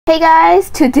Hey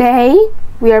guys, today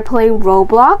we are playing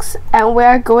Roblox and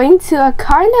we're going to a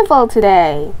carnival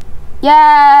today.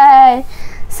 Yay!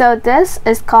 So this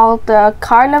is called the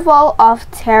Carnival of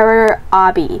Terror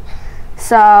Obby.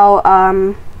 So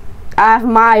I have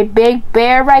my big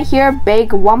bear right here, big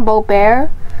Wumbo bear,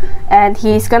 and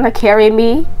he's gonna carry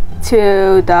me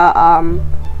to the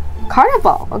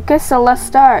carnival. Okay, so let's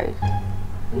start.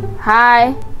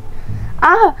 Hi.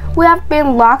 We have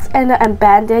been locked in an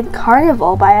abandoned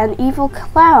carnival by an evil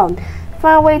clown.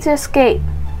 Find a way to escape.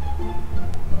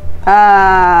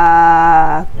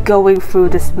 Going through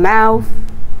this mouth.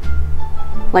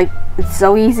 Like, it's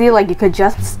so easy, like you could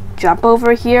just jump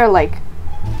over here, like,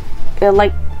 it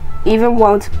like even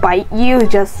won't bite you,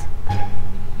 just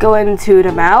go into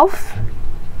the mouth.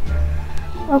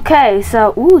 Okay,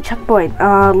 so, checkpoint.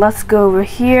 Let's go over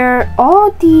here.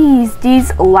 Oh,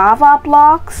 these lava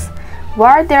blocks.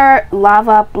 Why are there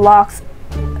lava blocks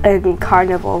in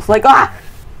carnivals? Like,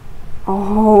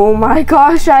 oh my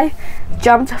gosh, I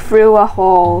jumped through a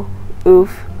hole.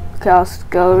 Oof. Okay, I'll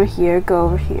go over here, go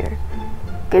over here.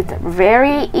 It's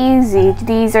very easy.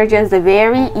 These are just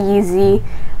very easy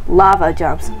lava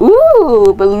jumps.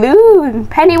 Ooh, balloon,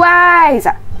 Pennywise.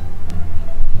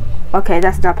 Okay,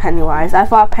 that's not Pennywise. I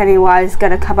thought Pennywise is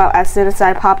gonna come out as soon as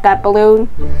I pop that balloon,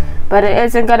 but it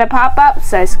isn't gonna pop up,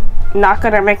 so it's not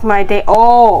gonna make my day.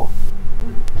 Oh,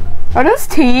 are those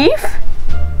teeth?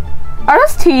 Are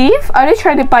those teeth? Are they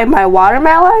trying to bite my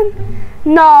watermelon?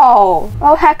 No.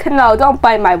 Oh heck no, don't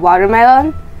bite my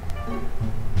watermelon.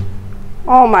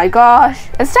 Oh my gosh,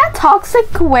 is that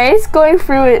toxic waste going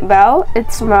through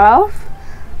its mouth?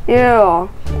 Ew.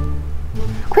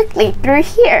 Quickly, through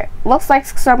here. Looks like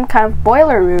some kind of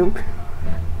boiler room.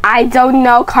 I don't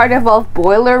know carnival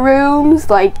boiler rooms.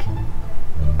 Like,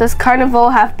 does carnival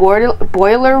have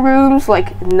boiler rooms?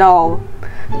 Like, no.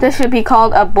 This should be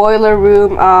called a boiler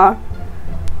room,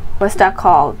 what's that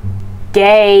called?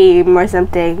 Game or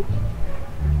something.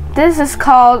 This is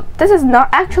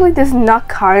not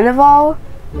carnival,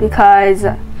 because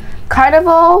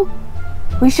carnival,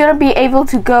 we shouldn't be able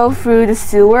to go through the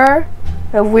sewer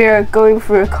if we're going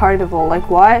through a carnival. Like,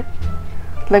 what?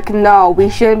 Like, no, we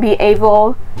shouldn't be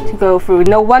able to go through.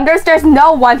 No wonders there's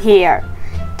no one here.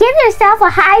 Give yourself a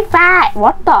high five.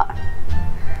 What the?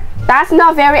 That's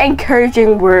not very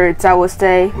encouraging words, I would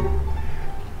say.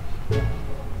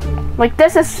 Like,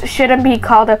 shouldn't be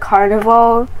called a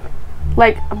carnival.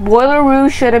 Like, boiler room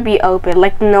shouldn't be open.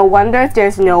 Like, no wonder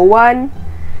there's no one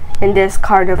in this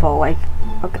carnival. Like,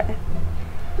 okay.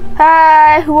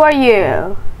 Hi, who are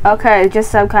you? Okay, just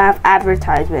some kind of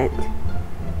advertisement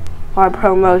or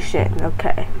promotion.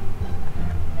 Okay.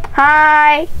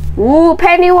 Hi. Ooh,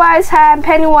 Pennywise. Hi, I'm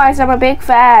Pennywise. I'm a big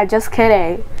fan. Just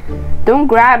kidding. Don't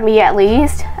grab me, at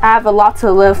least. I have a lot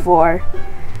to live for.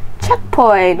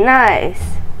 Checkpoint. Nice.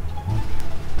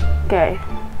 Okay.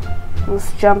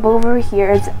 Let's jump over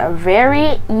here. It's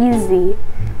very easy.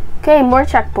 Okay, more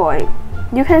checkpoint.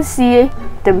 You can see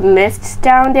the mists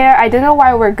down there. I don't know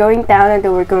why we're going down and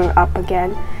then we're going up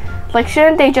again. Like,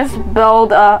 shouldn't they just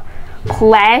build a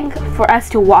plank for us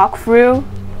to walk through?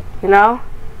 You know?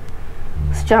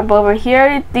 Let's jump over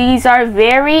here. These are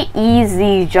very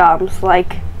easy jumps.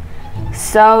 Like,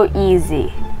 so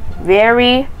easy.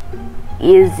 Very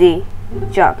easy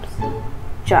jumps.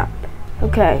 Jump.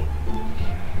 Okay.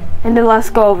 And then let's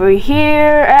go over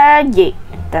here and yeet.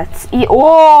 That's it.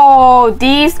 Oh,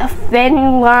 these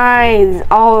thin lines.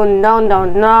 Oh, no, no,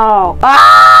 no.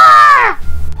 Ah!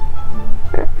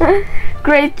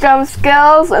 Great jump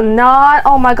skills. Not.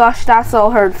 Oh my gosh, that's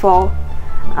so hurtful.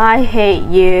 I hate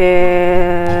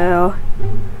you.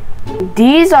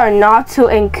 These are not too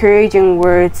encouraging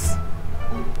words.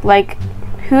 Like,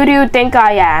 who do you think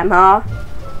I am, huh?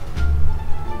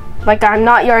 Like, I'm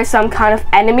not some kind of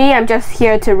enemy. I'm just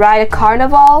here to ride a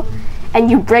carnival, and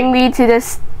you bring me to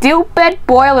this stupid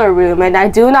boiler room, and I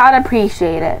do not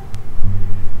appreciate it.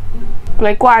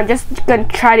 Like, what? I'm just gonna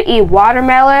try to eat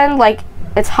watermelon? Like,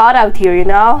 it's hot out here, you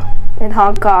know? In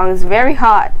Hong Kong, it's very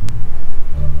hot.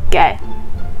 Okay.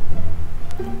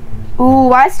 Ooh,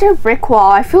 why is there a brick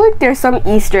wall? I feel like there's some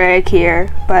Easter egg here,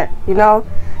 but, you know,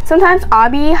 sometimes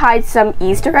Obby hides some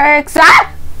Easter eggs.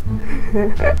 Ah!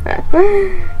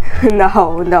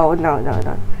 No.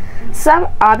 Some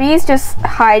Obbies just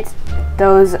hide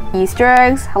those Easter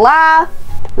eggs. Hello?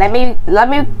 Let me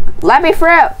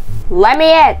through. Let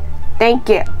me in. Thank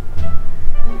you.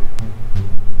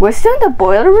 We're still in the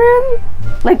boiler room?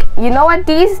 Like, you know what?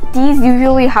 These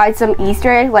usually hide some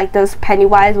Easter eggs. Like, those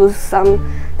Pennywise will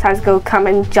sometimes come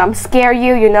and jump scare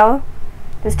you, you know?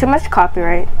 There's too much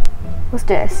copyright. What's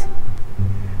this?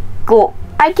 Cool.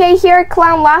 I can hear a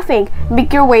clown laughing.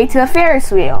 Make your way to the Ferris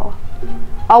wheel.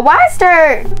 Oh, why is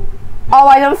there... Oh,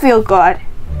 I don't feel good.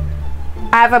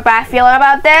 I have a bad feeling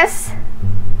about this.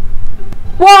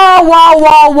 Whoa, whoa,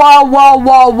 whoa, whoa, whoa,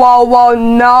 whoa, whoa, whoa.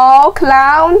 No,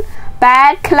 clown.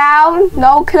 Bad clown.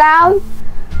 No clown.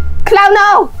 Clown,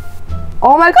 no.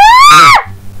 Oh my god.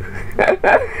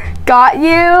 Got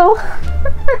you.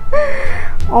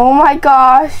 Oh my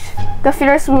gosh. The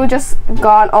Ferris wheel just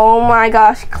gone. Oh my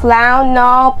gosh. Clown,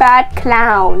 no. Bad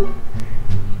clown.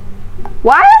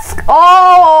 What?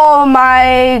 Oh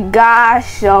my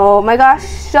gosh. Oh my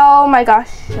gosh. Oh my gosh.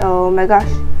 Oh my gosh.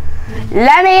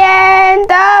 Let me in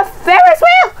the Ferris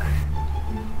wheel.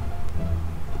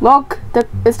 Look,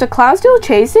 is the clown still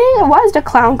chasing? Why is the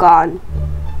clown gone?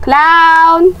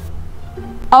 Clown.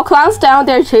 Oh, clown's down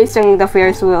there chasing the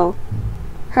Ferris wheel.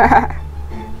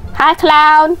 Hi,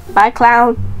 clown. Bye,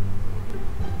 clown.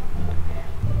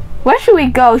 Where should we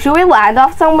go? Should we land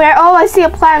off somewhere? Oh, I see a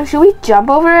plank. Should we jump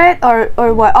over it or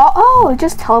what? Oh, it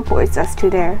just teleports us to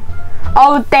there.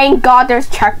 Oh, thank God there's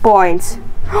checkpoints.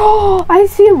 Oh, I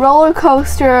see a roller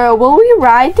coaster. Will we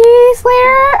ride these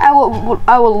later?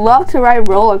 I would love to ride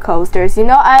roller coasters. You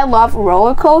know, I love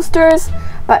roller coasters,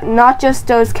 but not just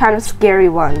those kind of scary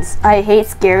ones. I hate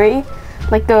scary,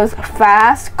 like those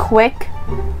fast, quick,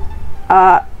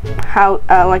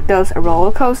 like those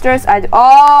roller coasters.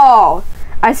 Oh,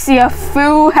 I see a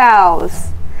foo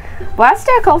house. What's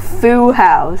that called? Foo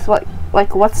house. What?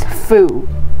 Like what's foo?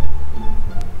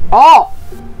 Oh.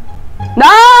 No!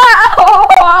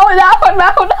 Oh, no, no,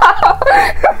 no!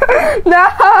 No!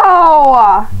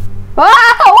 Ah,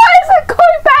 why is it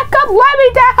going back up? Let me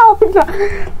down!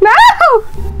 No!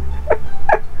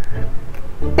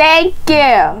 Thank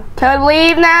you. Can we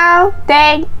leave now?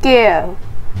 Thank you.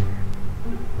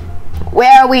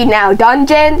 Where are we now?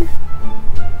 Dungeon?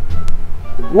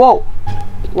 Whoa.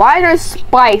 Why are there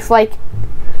spikes? Like,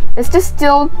 is this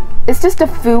the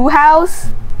foo house?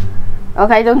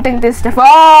 Okay, I don't think this is the...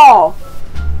 Oh!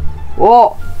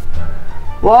 Whoa.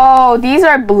 Whoa, these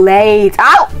are blades.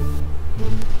 Ow!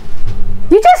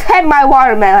 You just hit my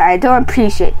watermelon. I don't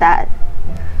appreciate that.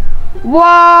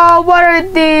 Whoa, what are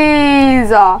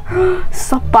these?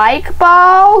 Spike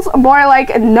balls? More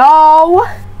like, no.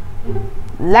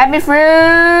 Let me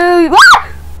through. Ah!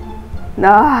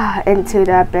 Nah, into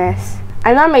the abyss.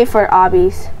 I'm not made for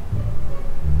obbies.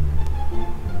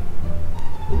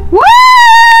 What?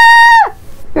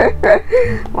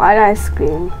 Why did I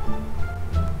scream?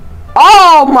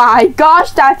 Oh my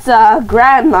gosh, that's a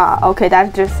grandma. Okay,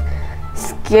 that just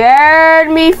scared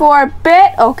me for a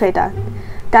bit. Okay,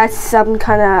 that's some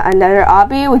kind of another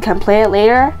obby. We can play it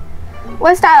later.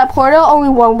 Was that a portal? Only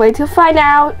one way to find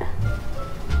out.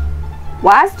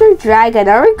 Master Dragon,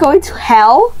 are we going to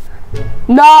hell?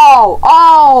 No.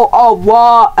 Oh,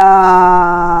 what?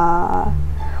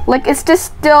 Like, is this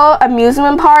still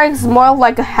amusement park? It's more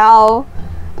like a hell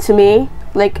to me.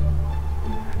 Like,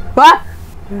 what?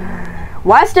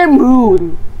 Why is there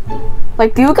moon?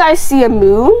 Like, do you guys see a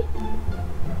moon?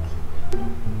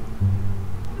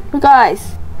 You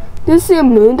guys, do you see a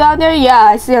moon down there? Yeah,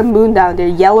 I see a moon down there.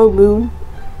 Yellow moon.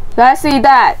 I see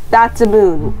that. That's a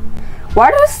moon. Why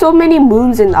are there so many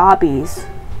moons in obbies?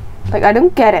 Like, I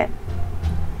don't get it.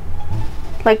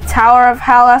 Like, Tower of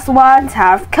Hell as one,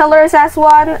 Tower of Killers as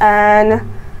one, and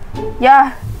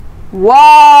yeah.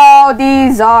 Whoa,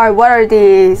 what are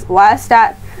these? Why is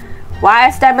that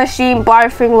machine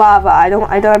barfing lava? I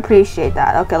don't appreciate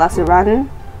that. Okay, let's run.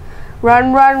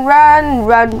 Run.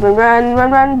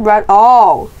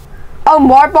 Oh,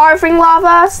 more barfing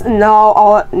lavas? No,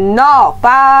 oh, no,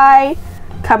 bye.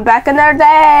 Come back another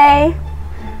day.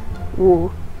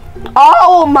 Ooh.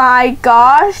 Oh my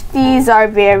gosh, these are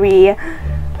very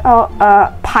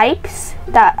pipes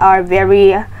that are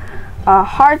very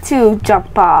hard to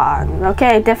jump on.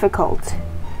 Okay, difficult.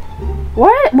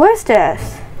 What is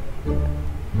this?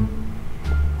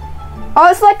 Oh,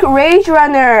 it's like Rage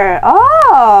Runner.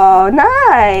 Oh,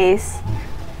 nice.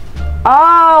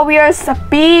 Oh, we are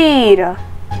speed.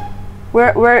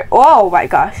 We're oh my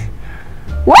gosh.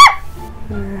 What?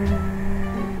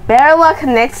 Better luck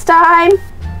next time.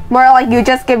 More like you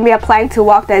just give me a plank to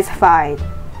walk, that's fine.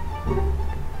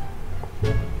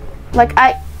 Like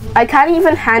I can't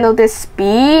even handle this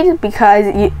speed because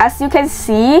as you can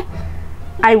see,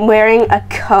 I'm wearing a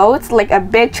coat, like a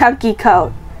big chunky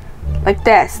coat. Like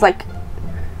this, like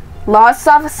lots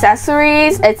of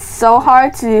accessories. It's so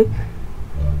hard to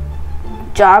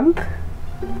jump.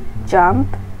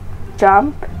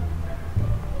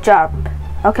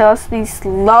 Okay, let's be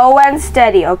slow and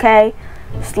steady, okay?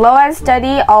 Slow and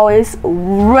steady always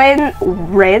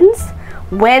wins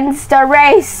the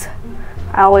race.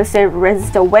 I always say rinse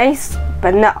the waste,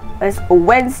 but no, it's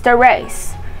wins the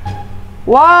race.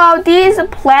 Whoa, these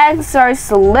planks are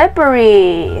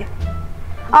slippery.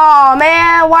 Oh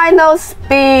man, why no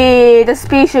speed? The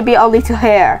speed should be only to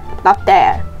here, not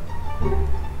there.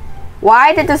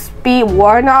 Why did the speed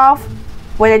worn off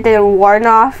when it didn't worn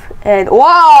off? And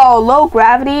whoa, low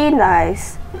gravity,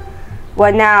 nice.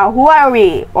 What now? Who are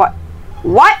we? What?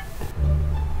 What?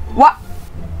 What?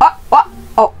 What?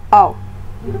 Oh.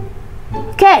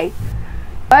 Okay.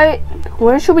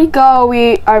 Where should we go?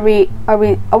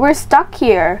 We're stuck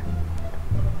here.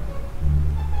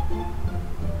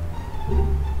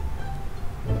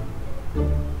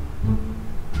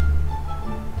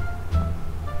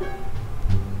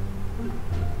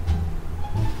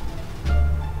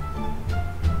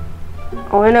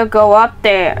 I'm gonna go up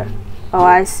there. Oh,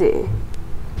 I see.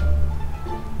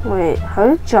 Wait,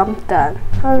 how to jump then?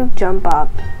 How to jump up?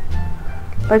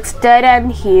 Let's dead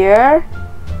end here.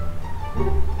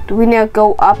 Do we need to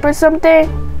go up or something?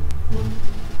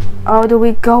 Oh, do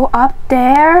we go up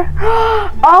there?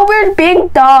 Oh, we're being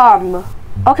dumb.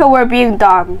 Okay, we're being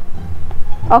dumb.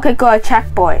 Okay, good.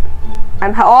 Checkpoint.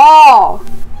 Oh!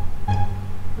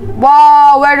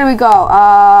 Whoa, where do we go?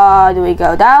 Do we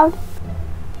go down?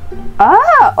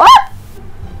 Ah! What?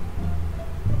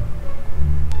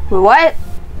 What?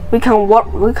 We can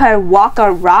walk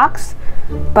on rocks,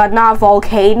 but not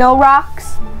volcano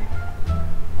rocks.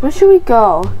 Where should we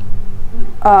go?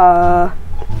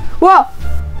 Whoa!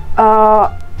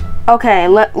 Okay,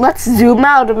 let's zoom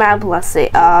out the map. Let's see.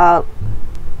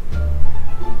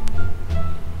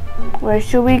 Where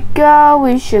should we go?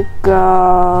 We should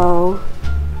go.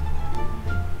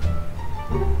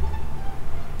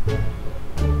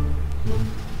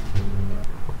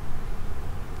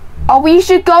 Oh, we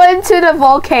should go into the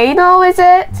volcano, is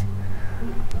it?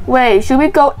 Wait, should we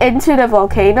go into the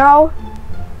volcano?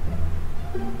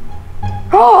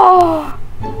 Oh!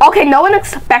 Okay, no one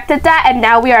expected that, and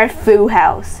now we are at Foo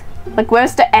House. Like,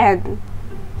 where's the end?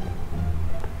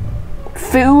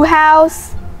 Foo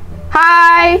House?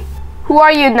 Hi! Who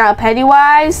are you now,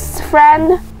 Pennywise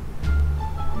friend?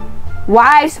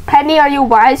 Wise Penny? Are you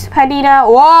Wise Penny now?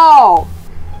 Whoa!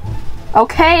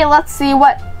 Okay, let's see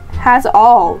what has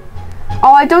all.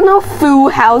 Oh, I don't know if Foo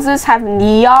Houses have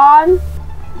neon.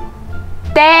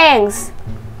 Thanks.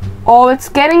 Oh, it's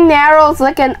getting narrow. It's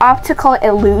like an optical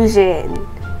illusion.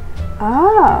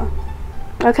 Ah.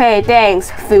 Okay, thanks,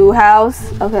 Foo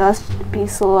House. Okay, let's be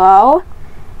slow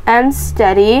and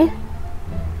steady.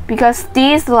 Because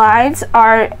these lines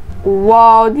are...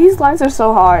 Whoa, these lines are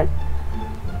so hard.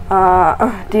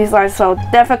 These lines are so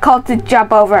difficult to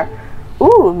jump over.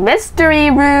 Ooh,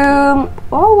 mystery room.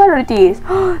 Oh, what are these?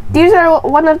 These are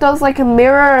one of those like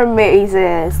mirror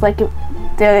mazes. Like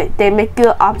they make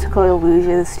good optical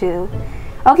illusions too.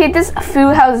 Okay, this Foo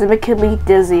House is making me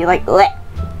dizzy. Like bleh.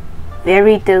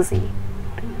 Very dizzy.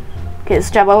 Okay, let's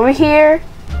jump over here.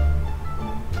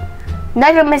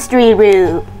 Another mystery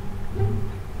room.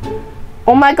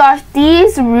 Oh my gosh,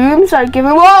 these rooms are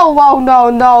giving... Whoa,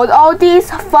 no. Oh, these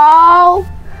fall.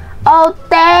 Oh,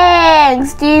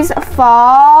 thanks. These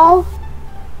fall.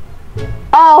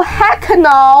 Oh, heck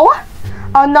no.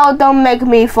 Oh, no, don't make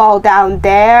me fall down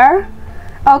there.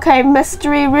 Okay,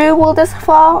 mystery room. Will this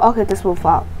fall? Okay, this will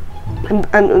fall.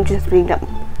 I'm just being dumb.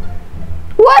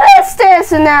 What is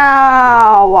this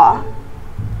now?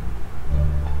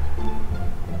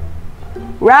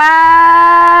 Run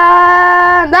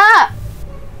up.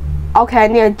 Okay, I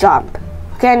need to jump.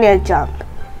 Okay,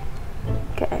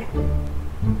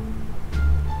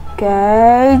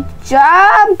 Okay,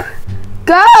 jump!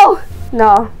 Go!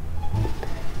 No.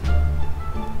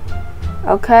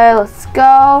 Okay, let's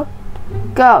go.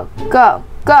 Go.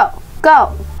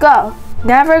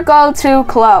 Never go too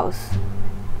close.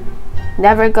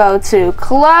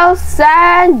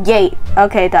 And yay.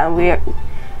 Okay, done.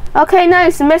 Okay,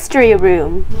 nice. Mystery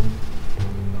room.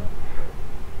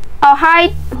 Oh,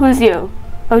 hi. Who's you?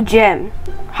 Oh, Jim.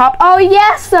 Hop. Oh,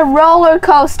 yes, the roller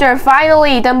coaster.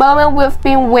 Finally, the moment we've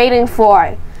been waiting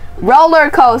for. Roller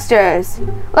coasters.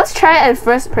 Let's try it in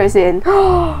first person.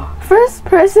 First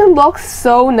person looks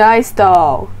so nice,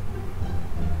 though.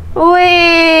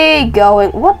 Wait,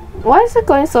 going. What? Why is it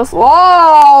going so slow?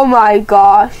 Oh my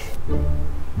gosh.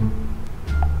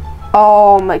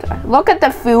 Oh my god. Look at the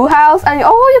Foo House. And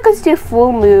oh, you can see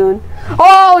full moon.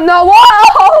 Oh no.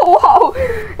 Whoa.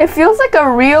 It feels like a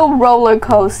real roller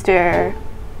coaster.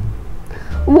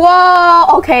 Whoa.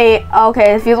 Okay.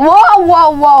 It feels.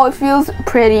 Whoa. It feels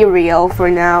pretty real for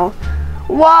now.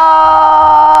 Whoa.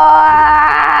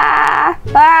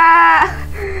 Ah.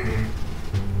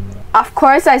 Of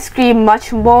course, I scream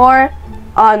much more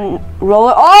on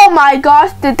roller. Oh my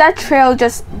gosh, did that trail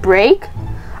just break?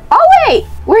 Oh wait,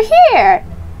 we're here.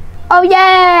 Oh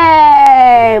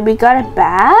yay, we got a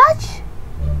badge.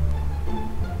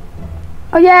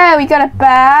 Oh yeah, we got a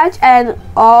badge. And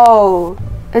oh,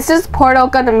 is this portal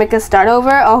gonna make us start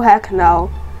over? Oh heck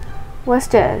no. What's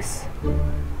this?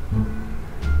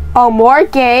 Oh, more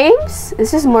games?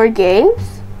 Is this more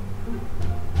games?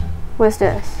 What's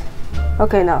this?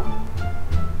 Okay, no.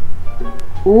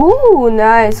 Ooh,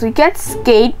 nice. We get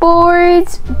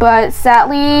skateboards, but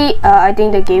sadly, I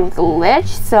think the game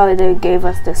glitched, so they gave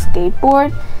us the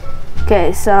skateboard.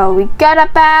 Okay, so we got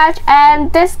a badge,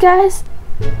 and this guy's...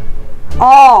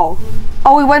 Oh,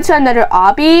 we went to another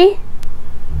obby?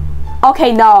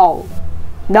 Okay, no.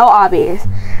 No obbies.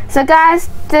 So guys,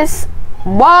 this...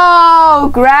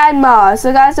 Whoa, grandma.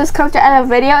 So guys, this comes to the end of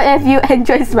the video. If you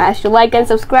enjoyed, smash the like and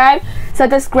subscribe so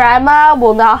this grandma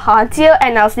will not haunt you,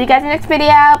 and I'll see you guys in the next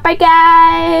video. Bye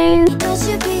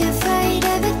guys.